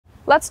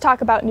Let's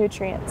talk about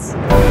nutrients.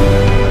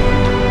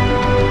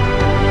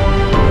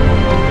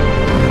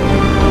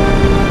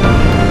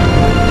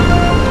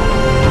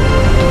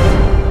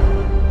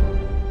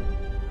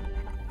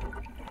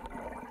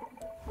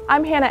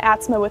 I'm Hannah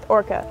Atzma with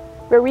ORCA,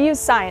 where we use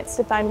science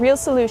to find real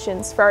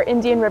solutions for our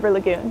Indian River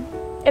Lagoon.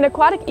 In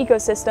aquatic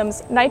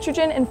ecosystems,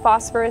 nitrogen and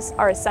phosphorus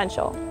are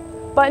essential,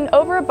 but an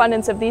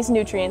overabundance of these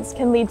nutrients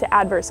can lead to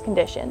adverse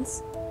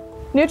conditions.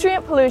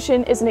 Nutrient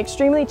pollution is an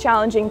extremely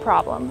challenging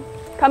problem.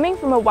 Coming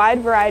from a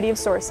wide variety of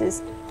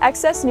sources,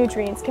 excess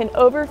nutrients can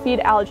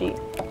overfeed algae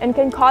and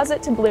can cause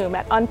it to bloom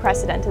at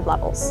unprecedented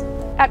levels.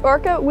 At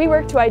ORCA, we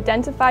work to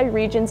identify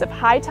regions of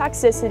high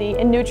toxicity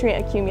and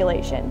nutrient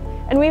accumulation,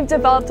 and we've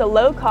developed a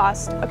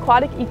low-cost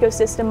aquatic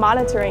ecosystem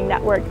monitoring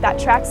network that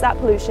tracks that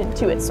pollution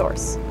to its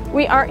source.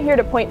 We aren't here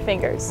to point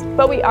fingers,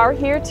 but we are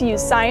here to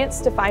use science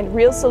to find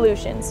real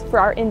solutions for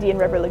our Indian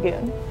River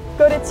Lagoon.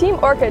 Go to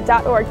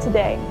teamorca.org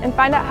today and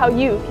find out how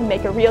you can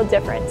make a real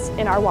difference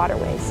in our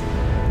waterways.